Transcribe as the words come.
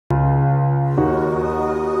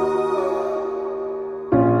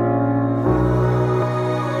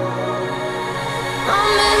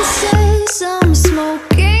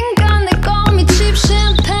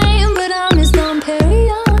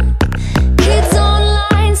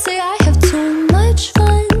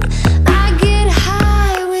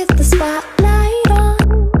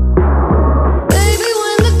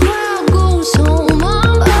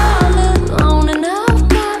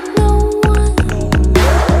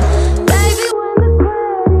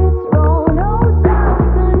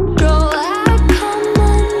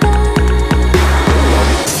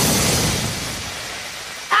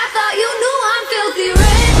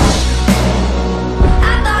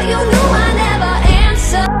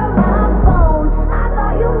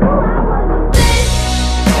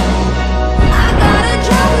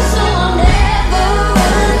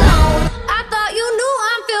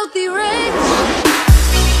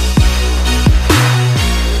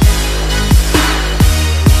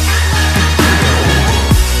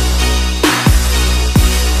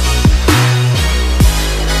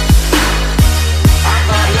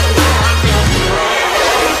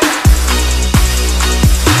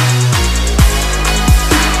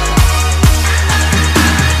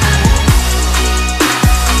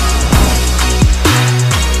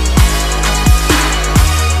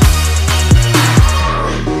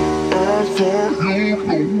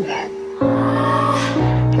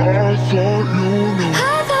thought you knew.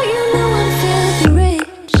 I thought you knew I'm filthy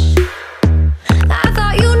rich. I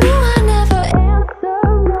thought you knew I never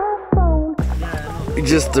answered my phone. We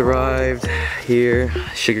just arrived here,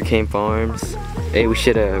 sugarcane farms. Hey, we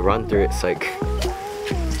should run through it. It's like,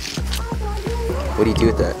 what do you do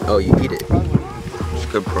with that? Oh, you eat it. It's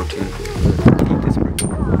good protein. Eat this, bro.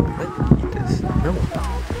 What? Eat this. No.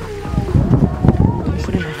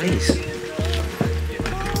 Put it in my face.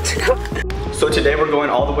 So today we're going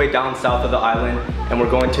all the way down south of the island, and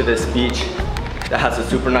we're going to this beach that has a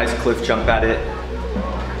super nice cliff jump at it.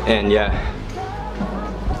 And yeah,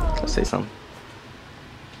 let's say something.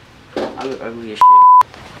 I look ugly as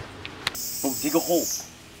shit. Bro, dig a hole.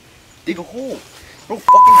 Dig a hole. Bro,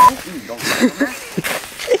 fucking help me. Don't you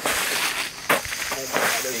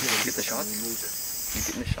get the shot? You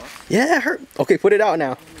getting the shot? Yeah, it hurt. Okay, put it out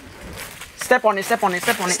now. Step on it, step on it,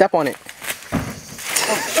 step on it. Step on it.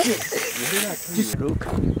 Look,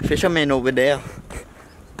 fisherman over there.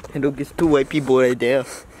 And look, it's two white people right there.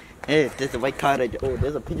 Hey, there's a white car right there. Oh,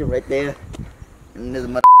 there's a pigeon right there. And there's a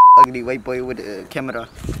motherfucking ugly white boy with a camera.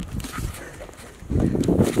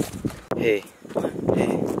 Hey.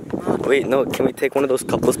 Hey. Wait, no, can we take one of those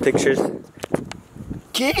couples pictures?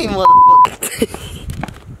 Okay, motherfucker.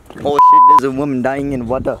 Oh shit, there's a woman dying in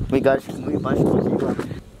water.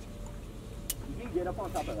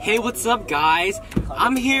 Hey, what's up guys?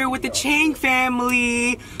 I'm here with the Chang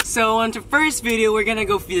family. So on the first video, we're gonna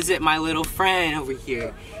go visit my little friend over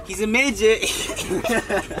here. He's a midget.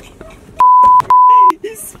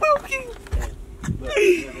 He's smoking.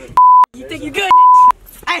 You think you're good?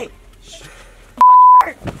 Hey!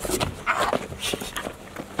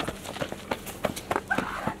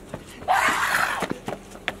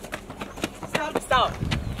 Stop.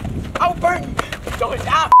 Oh, burn! Don't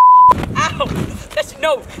stop! Ow! That's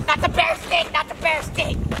no, not the bear stick, not the bear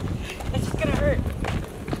stick. That's just gonna hurt.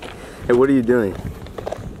 Hey, what are you doing?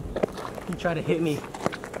 You try to hit me.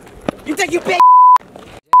 You think you big?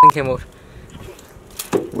 Came over.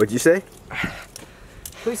 What'd you say?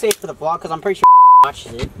 Please say it for the vlog, because I'm pretty sure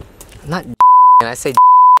watches it. Not I said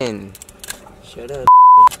Jaden. Shut up.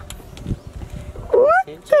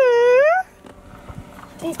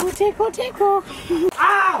 Tickle.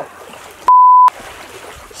 Ow!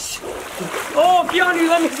 Oh, Keanu,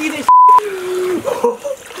 let me see this.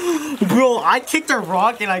 Bro, I kicked a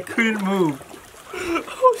rock and I couldn't move.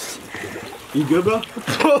 Oh, shit. You good, bro?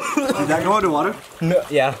 Did that go underwater? No,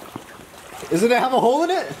 yeah. Doesn't it have a hole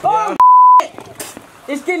in it? Oh,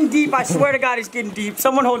 it's getting deep. I swear to God, it's getting deep.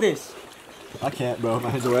 Someone hold this. I can't, bro. My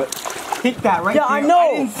hands are wet. Kick that right there. Yeah, I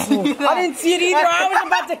know. I didn't see it either. I was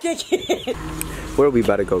about to kick it. Where are we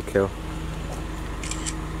about to go, Kill?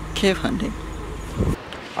 Cave hunting.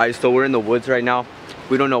 Alright, so we're in the woods right now.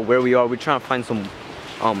 We don't know where we are. We're trying to find some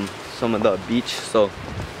of the beach. So,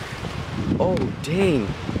 oh dang!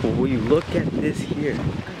 Will you look at this here?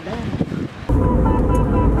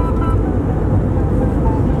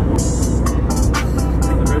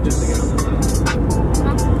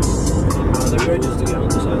 The bridges to get on.